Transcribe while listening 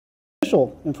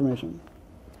initial information.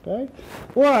 Okay?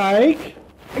 Like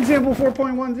example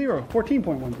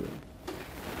 14.10.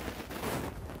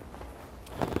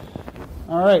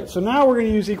 All right, so now we're going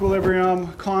to use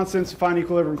equilibrium constants to find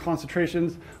equilibrium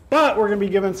concentrations, but we're going to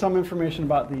be given some information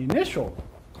about the initial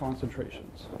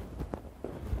concentrations.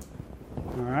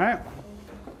 All right.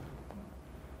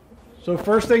 So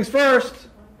first things first,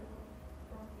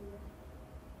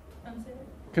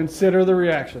 consider the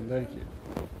reaction. Thank you.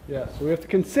 Yes, so we have to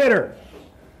consider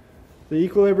the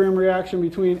equilibrium reaction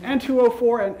between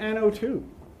N2O4 and NO2.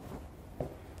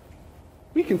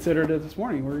 We considered it this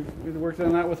morning. We worked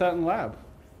on that with that in the lab.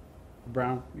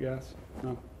 Brown, yes?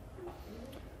 No?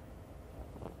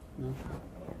 No?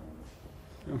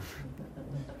 No.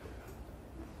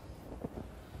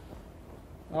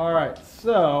 All right,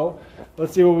 so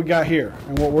let's see what we got here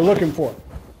and what we're looking for.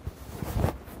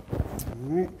 All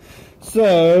right,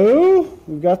 so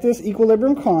we've got this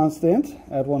equilibrium constant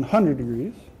at 100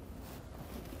 degrees.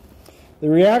 The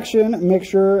reaction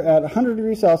mixture at 100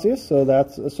 degrees Celsius, so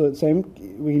that's same.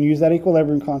 We can use that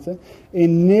equilibrium constant.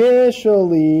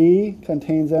 Initially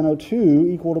contains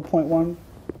NO2 equal to 0.1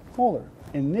 molar.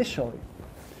 Initially.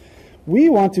 We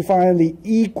want to find the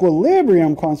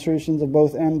equilibrium concentrations of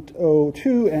both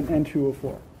NO2 and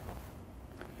N2O4.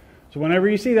 So whenever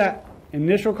you see that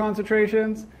initial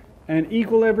concentrations and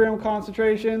equilibrium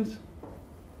concentrations,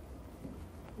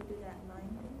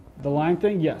 the line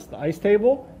thing, yes, the ice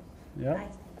table. Yeah,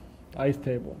 ice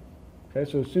table. Okay,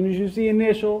 so as soon as you see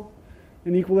initial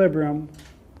and equilibrium,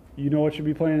 you know what should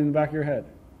be playing in the back of your head.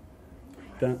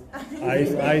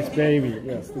 Ice baby.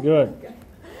 Yes, good.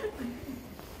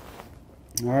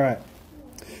 All right.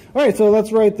 All right, so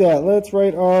let's write that. Let's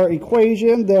write our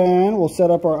equation, then we'll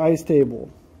set up our ice table.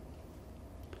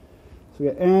 So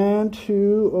we got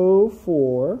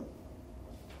N2O4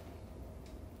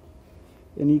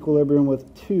 in equilibrium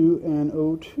with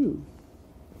 2NO2.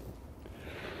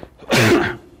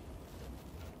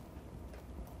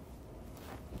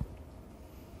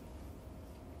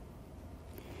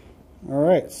 All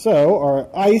right, so our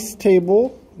ice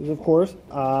table is, of course,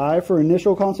 I for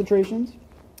initial concentrations,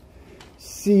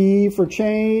 C for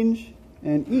change,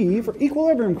 and E for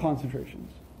equilibrium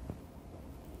concentrations.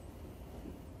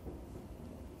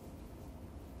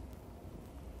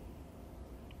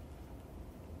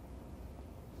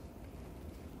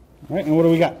 All right, and what do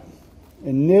we got?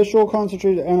 Initial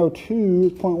concentration NO2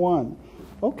 is 0.1.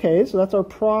 Okay, so that's our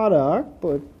product,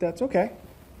 but that's okay.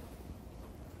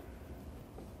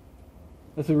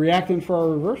 That's a reactant for our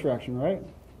reverse reaction, right?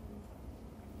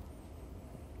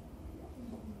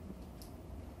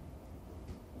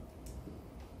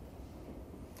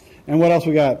 And what else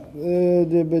we got?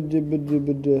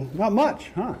 Not much,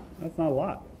 huh? That's not a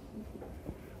lot.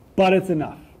 But it's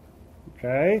enough.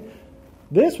 Okay?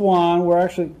 This one, we're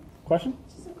actually... Question?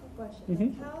 Just a quick question.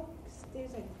 Mm-hmm. How,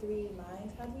 there's like 3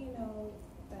 lines. How do you know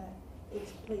that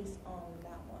it's placed on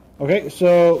that one? Okay,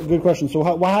 so good question. So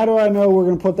how do I know we're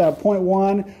going to put that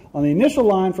 0.1 on the initial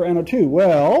line for NO2?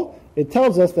 Well, it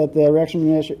tells us that the reaction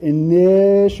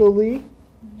initially,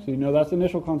 so you know that's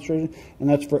initial concentration, and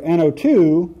that's for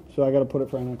NO2, so I got to put it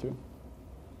for NO2. Okay.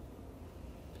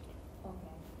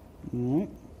 All right.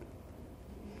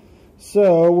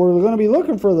 So we're going to be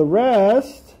looking for the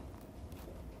rest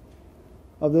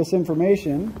of this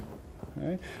information.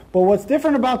 Okay. But what's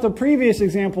different about the previous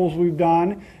examples we've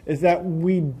done is that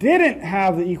we didn't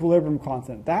have the equilibrium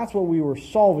constant. That's what we were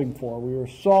solving for. We were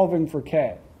solving for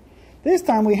K. This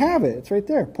time we have it. It's right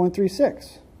there,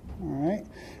 0.36. All right.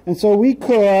 And so we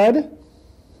could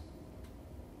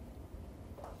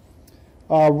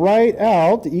write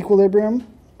out the equilibrium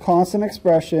constant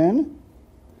expression.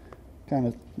 Kind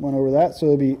of went over that. So it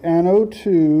would be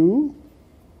NO2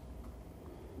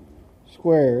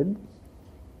 squared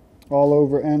all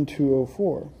over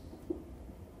N2O4.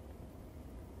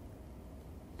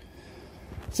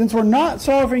 Since we're not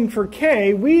solving for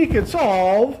K, we could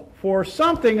solve for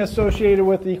something associated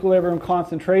with the equilibrium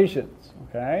concentrations.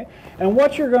 Okay? And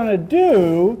what you're going to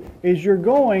do is you're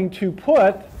going to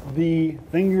put the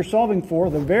thing you're solving for,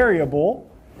 the variable,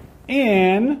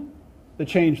 in the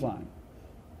change line.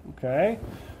 Okay?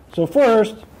 So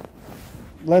first,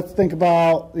 let's think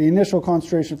about the initial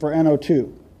concentration for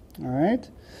NO2. All right?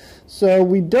 So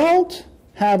we don't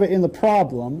have it in the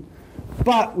problem,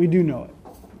 but we do know it.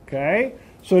 Okay?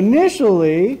 So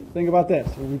initially, think about this.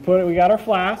 We got our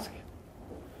flask.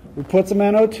 We put some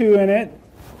NO2 in it.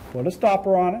 Put a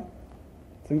stopper on it.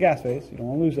 It's in gas phase. You don't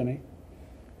want to lose any.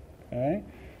 Okay?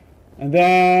 And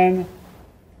then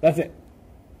that's it.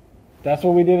 That's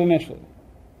what we did initially.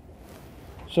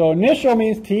 So initial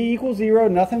means T equals 0.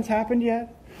 Nothing's happened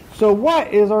yet. So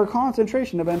what is our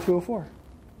concentration of N2O4?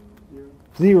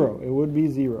 0. It would be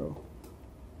 0.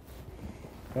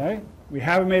 Okay? We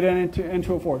haven't made it into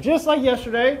N2O4. Just like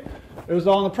yesterday, it was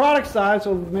on the product side,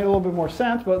 so it made a little bit more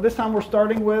sense. But this time we're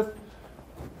starting with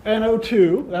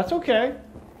NO2. That's okay,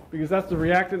 because that's the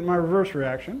reactant in my reverse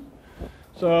reaction.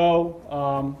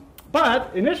 So,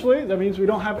 but initially, that means we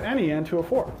don't have any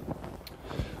N2O4.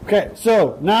 Okay,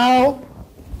 so now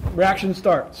reaction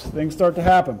starts. Things start to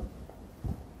happen.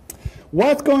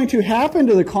 What's going to happen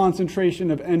to the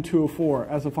concentration of N2O4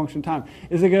 as a function of time?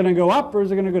 Is it going to go up or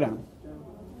is it going to go down?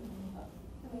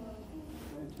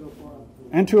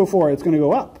 N2O4, it's going to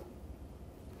go up,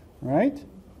 right?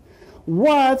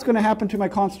 What's going to happen to my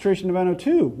concentration of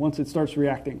NO2 once it starts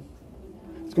reacting?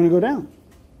 It's going to go down.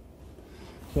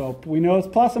 So we know it's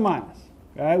plus and minus.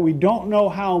 Okay? We don't know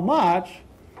how much,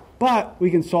 but we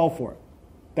can solve for it.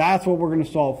 That's what we're going to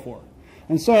solve for.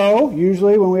 And so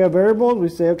usually when we have variables, we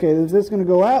say, okay, is this going to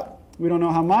go up? We don't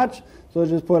know how much, so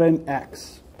let's just put in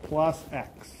x, plus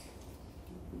x.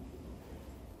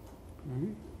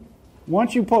 Right.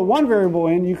 Once you put one variable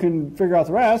in, you can figure out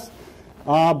the rest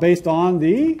based on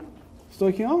the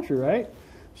stoichiometry, right?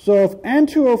 So if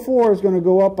N2O4 is going to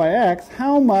go up by x,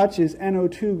 how much is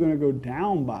NO2 going to go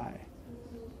down by?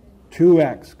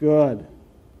 2x, good.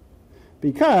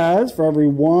 Because for every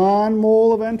 1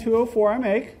 mole of N2O4 I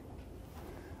make,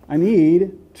 I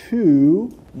need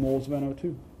 2 moles of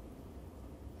NO2.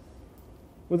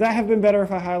 Would that have been better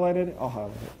if I highlighted it? I'll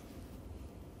highlight it.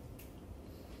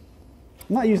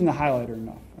 I'm not using the highlighter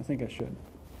enough. I think I should.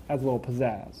 Adds a little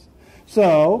pizzazz.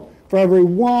 So, for every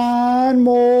 1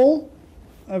 mole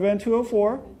of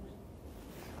N2O4,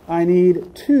 I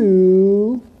need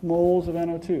 2 moles of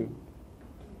NO2.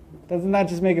 Doesn't that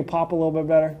just make it pop a little bit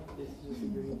better? It's just a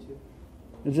green 2.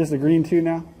 It's just a green 2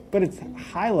 now? But it's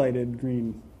highlighted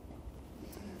green.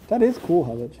 That is cool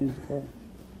how that changes the color.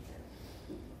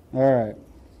 All right.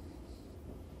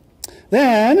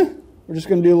 Then, we're just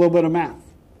going to do a little bit of math.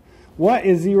 What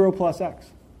is 0 plus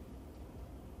x?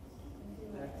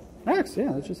 X,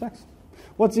 yeah, that's just x.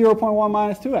 What's 0.1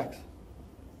 minus 2x?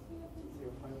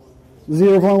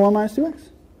 0.1 minus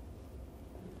 2x.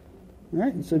 All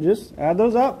right, so just add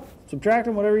those up, subtract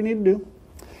them, whatever you need to do.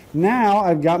 Now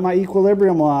I've got my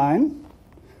equilibrium line.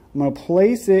 I'm going to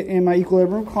place it in my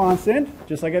equilibrium constant,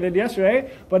 just like I did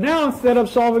yesterday. But now instead of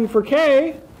solving for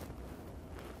k,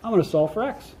 I'm going to solve for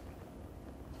x.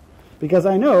 Because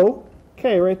I know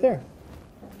k right there.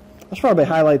 Let's probably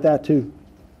highlight that too,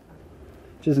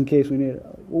 just in case we need it.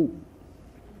 Ooh.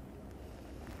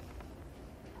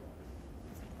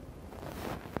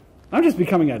 I'm just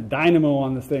becoming a dynamo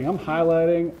on this thing. I'm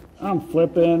highlighting, I'm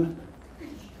flipping.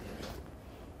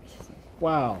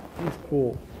 Wow, that's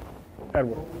cool.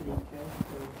 Edward.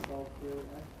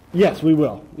 Yes, we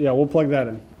will. Yeah, we'll plug that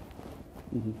in.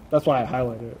 That's why I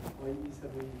highlighted it.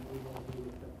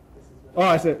 Oh,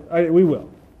 I said we will.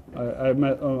 I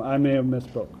may have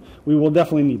misspoke. We will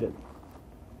definitely need it.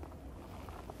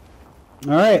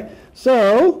 All right,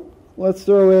 so let's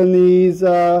throw in these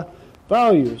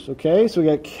values. Okay, so we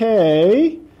got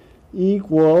k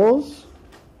equals,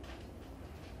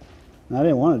 I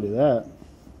didn't want to do that.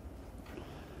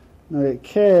 Okay,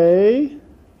 k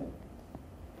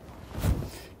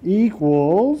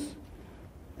equals,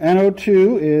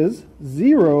 NO2 is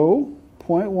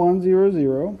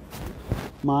 0.100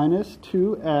 minus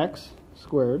 2x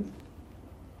squared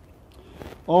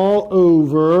all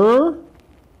over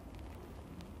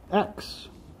x.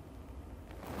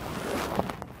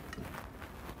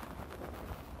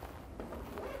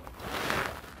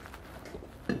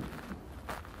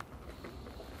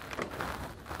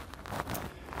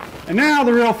 And now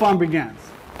the real fun begins.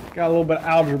 Got a little bit of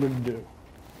algebra to do.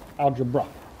 Algebra.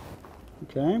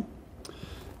 Okay.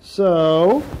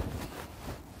 So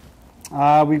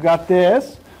we've got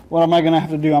this. What am I going to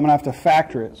have to do? I'm going to have to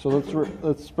factor it. So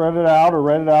let's spread it out or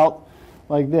write it out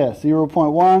like this.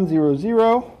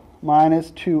 0.100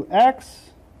 minus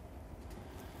 2x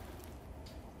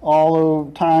all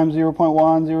over times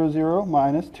 0.100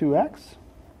 minus 2x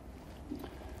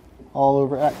all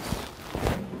over x.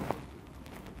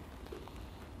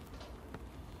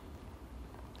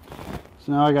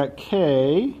 So now I got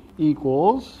k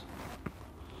equals,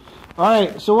 all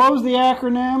right, so what was the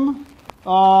acronym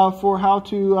for how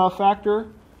to factor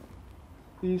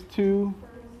these two?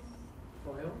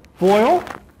 FOIL? FOIL?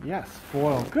 Yes,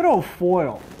 FOIL. Good old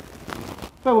FOIL.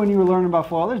 But when you were learning about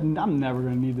FOIL, I'm never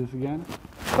going to need this again.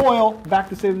 FOIL, back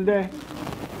to save the day.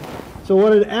 So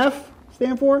what did F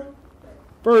stand for?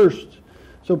 First.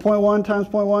 So 0.1 times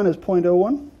 0.1 is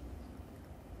 0.01.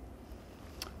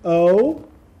 O,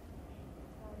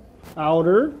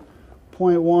 outer,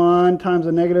 0.1 times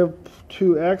a negative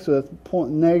 2x, so that's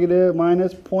negative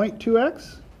minus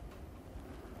 0.2x.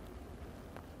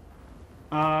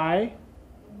 I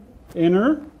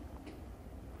inner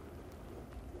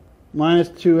minus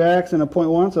 2x and a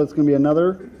 0.1, so it's going to be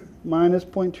another minus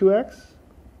 0.2x.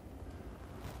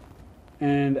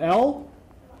 And L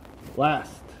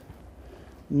last.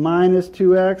 Minus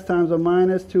 2x times a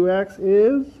minus 2x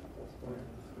is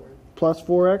plus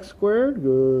 4x squared.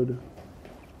 Good.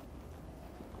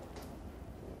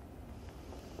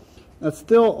 That's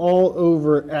still all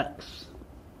over x.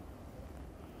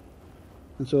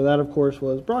 And so that, of course,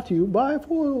 was brought to you by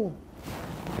FOIL.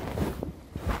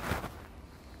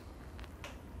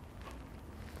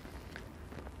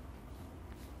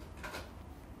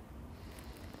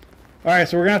 All right,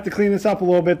 so we're going to have to clean this up a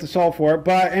little bit to solve for it.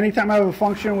 But anytime I have a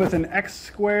function with an x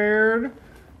squared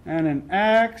and an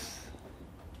x,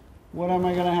 what am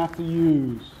I going to have to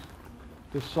use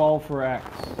to solve for x?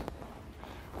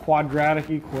 Quadratic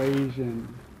equation.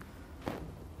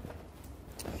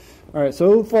 All right,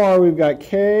 so far we've got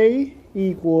k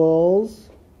equals,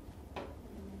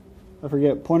 I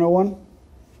forget, 0.01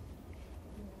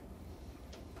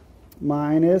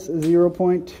 minus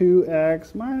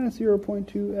 0.2x minus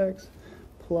 0.2x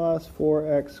plus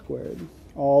 4x squared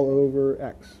all over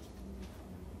x.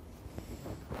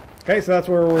 Okay, so that's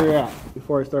where we're at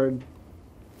before I started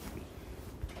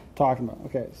talking about.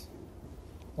 Okay,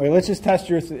 wait, let's just test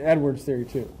your Edwards theory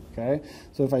too. Okay,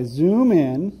 so if I zoom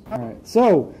in, all right,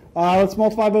 so let's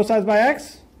multiply both sides by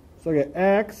x. So I get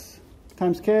x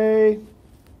times k,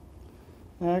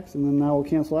 x, and then that will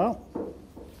cancel out.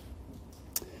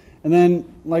 And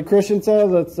then, like Christian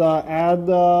said, let's add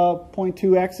the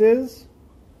 0.2x's.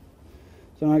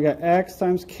 So now I got x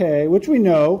times k, which we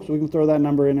know, so we can throw that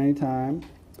number in any time.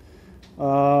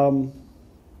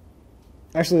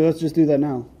 Actually, let's just do that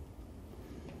now.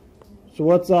 So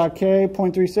what's k?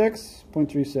 0.36?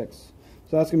 0.36.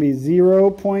 So that's going to be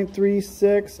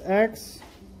 0.36x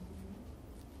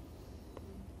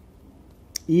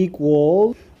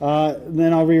equals,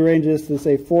 then I'll rearrange this to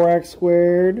say 4x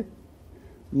squared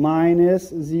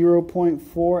minus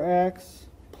 0.4x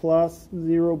plus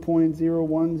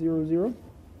 0.0100.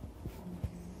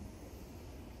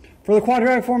 For the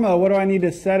quadratic formula, what do I need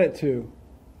to set it to?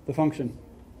 The function.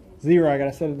 0. I got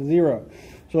to set it to 0.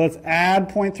 So let's add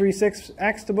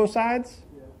 0.36x to both sides.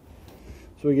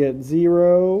 So we get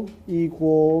 0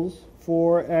 equals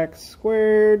 4x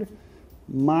squared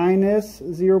minus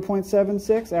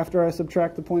 0.76 after I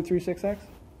subtract the 0.36x.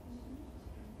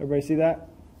 Everybody see that?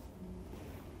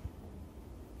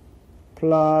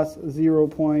 Plus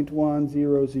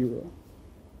 0.100. 0.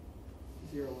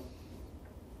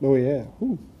 Oh yeah.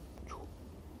 Ooh.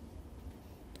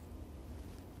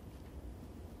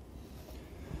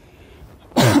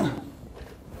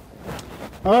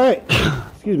 All right.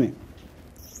 Excuse me.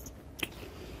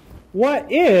 What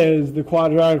is the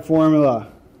quadratic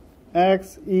formula?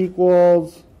 X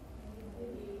equals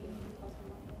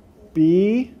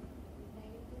b,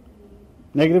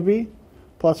 negative b,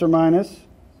 plus or minus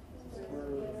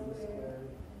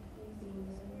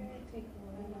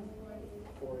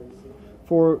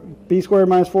for b squared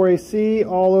minus 4ac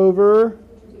all over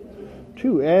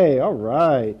 2a. All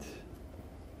right.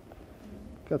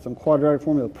 Got some quadratic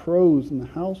formula pros in the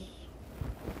house.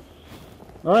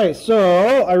 All right,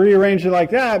 so I rearranged it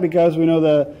like that because we know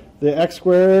the x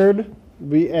squared would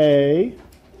be a,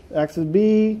 x is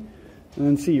b, and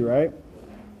then c, right?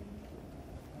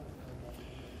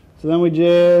 So then we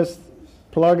just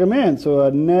plug them in. So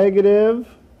a negative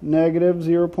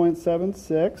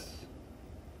 0.76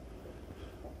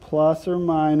 plus or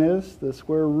minus the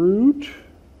square root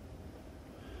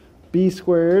b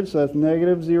squared, so that's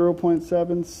negative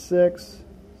 0.76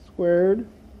 squared,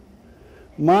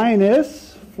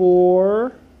 minus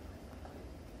 4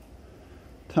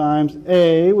 times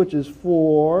a, which is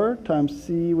 4, times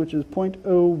c, which is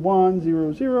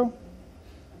 0.0100,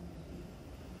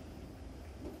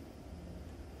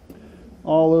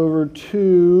 all over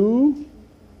 2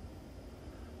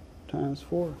 times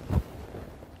 4.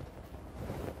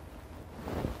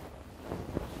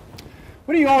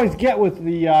 What do you always get with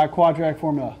the quadratic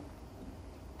formula?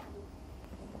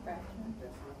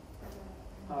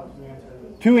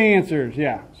 Two answers,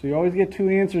 yeah. So you always get two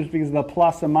answers because of the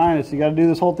plus and minus. You got to do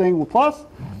this whole thing with plus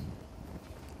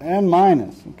and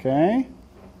minus, okay?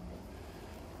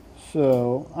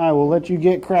 So I will let you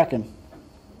get cracking.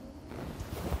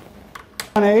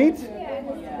 8.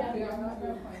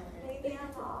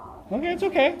 Okay, it's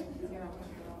okay.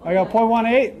 I got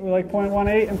 0.18. We like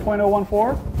 0.18 and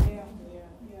 0.014.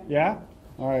 Yeah?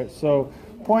 All right, so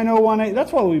 0.018,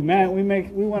 that's what we meant. We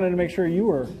wanted to make sure you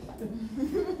were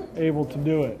able to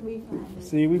do it. We planned it.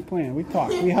 See, we planned, we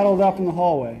talked, we huddled up in the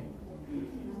hallway.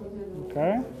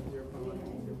 Okay?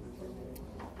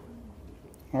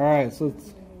 All right, so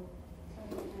let's,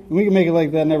 we can make it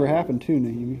like that never happened too,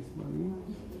 Naomi.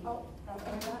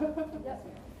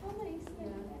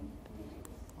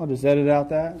 I'll just edit out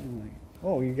that. And like,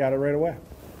 oh, you got it right away.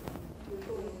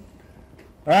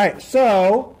 All right,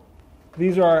 so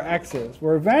these are our x's.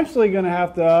 We're eventually going to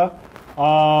have to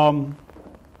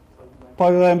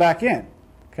plug them back in.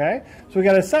 Okay, so we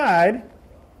got to decide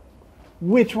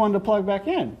which one to plug back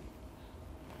in.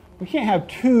 We can't have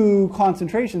two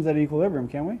concentrations at equilibrium,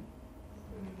 can we?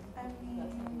 I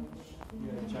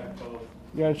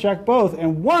mean, You got to check both,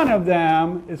 and one of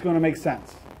them is going to make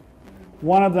sense.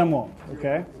 One of them won't.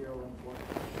 Okay.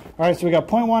 All right, so we got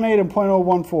 0.18 and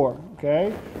 0.014.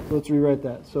 Okay, so let's rewrite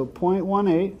that. So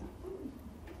 0.18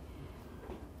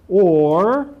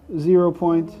 or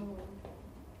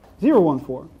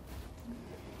 0.014.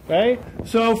 Okay,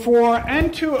 so for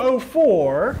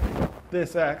N2O4,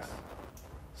 this X,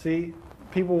 see,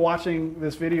 people watching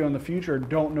this video in the future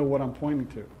don't know what I'm pointing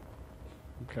to.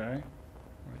 Okay,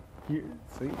 here,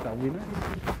 see, that would be nice.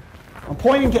 I'm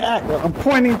pointing to X. I'm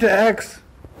pointing to X.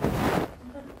 I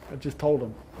just told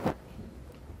him.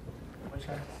 Which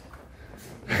X?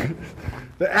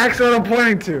 The X that I'm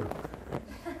pointing to.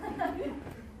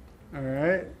 All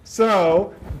right.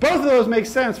 So both of those make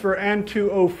sense for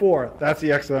N2O4. That's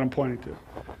the X that I'm pointing to.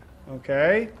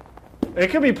 Okay. It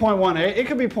could be 0.18. It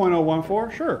could be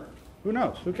 0.014. Sure. Who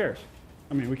knows? Who cares?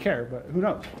 I mean, we care, but who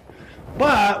knows?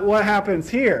 But what happens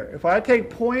here? If I take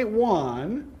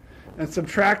 0.1 and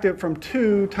subtract it from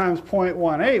 2 times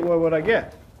 0.18, what would I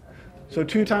get? So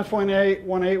 2 times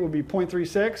 0.18 would be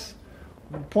 0.36.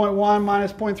 0.1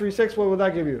 minus 0.36, what would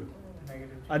that give you?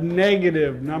 Negative. A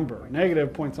negative number,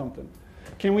 negative point something.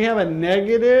 Can we have a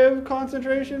negative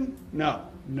concentration? No,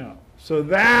 no. So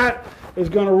that is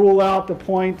going to rule out the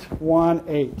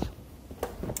 0.18.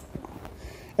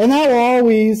 And that will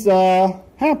always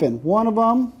happen. One of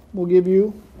them will give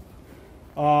you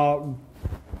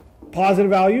positive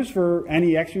values for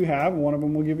any x you have, and one of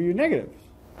them will give you negatives.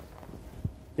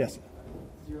 Yes?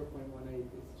 0.18 is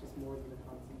just more than the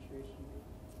concentration.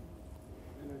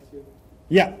 NO2.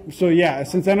 Yeah, so yeah,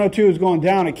 since NO2 is going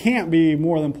down, it can't be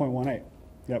more than 0.18.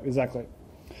 Yep, exactly.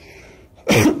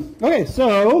 Okay,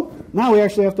 so now we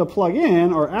actually have to plug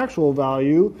in our actual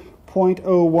value,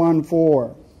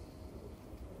 0.014.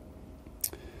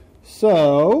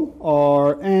 So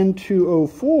our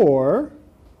N2O4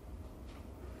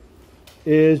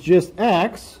 is just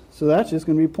X, so that's just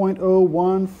going to be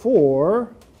 0.014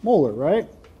 molar, right?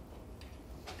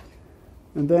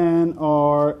 And then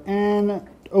our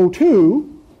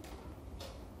NO2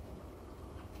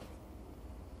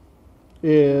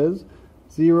 is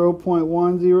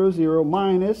 0.100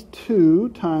 minus 2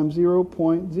 times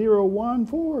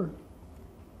 0.014.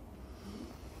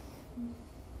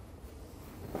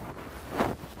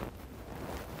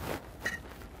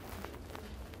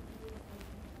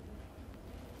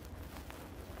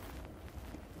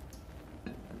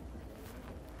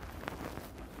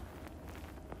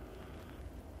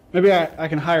 Maybe I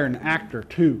can hire an actor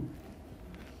too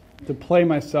to play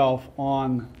myself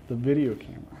on the video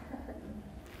camera.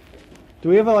 Do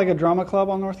we have like a drama club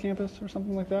on North Campus or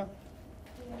something like that?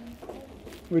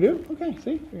 We do? Okay,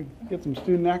 see? We get some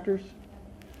student actors.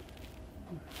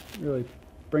 Really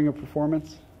bring a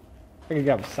performance. I could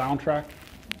have a soundtrack.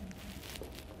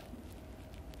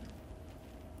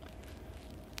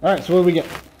 All right, so what do we get?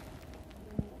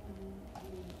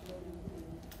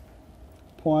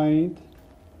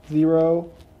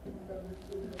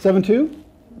 0.072?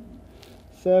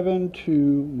 72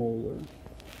 molar.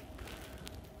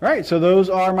 All right, so those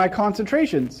are my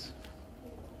concentrations.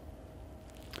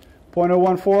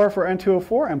 0.014 for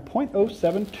N2O4 and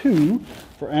 0.072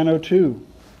 for NO2.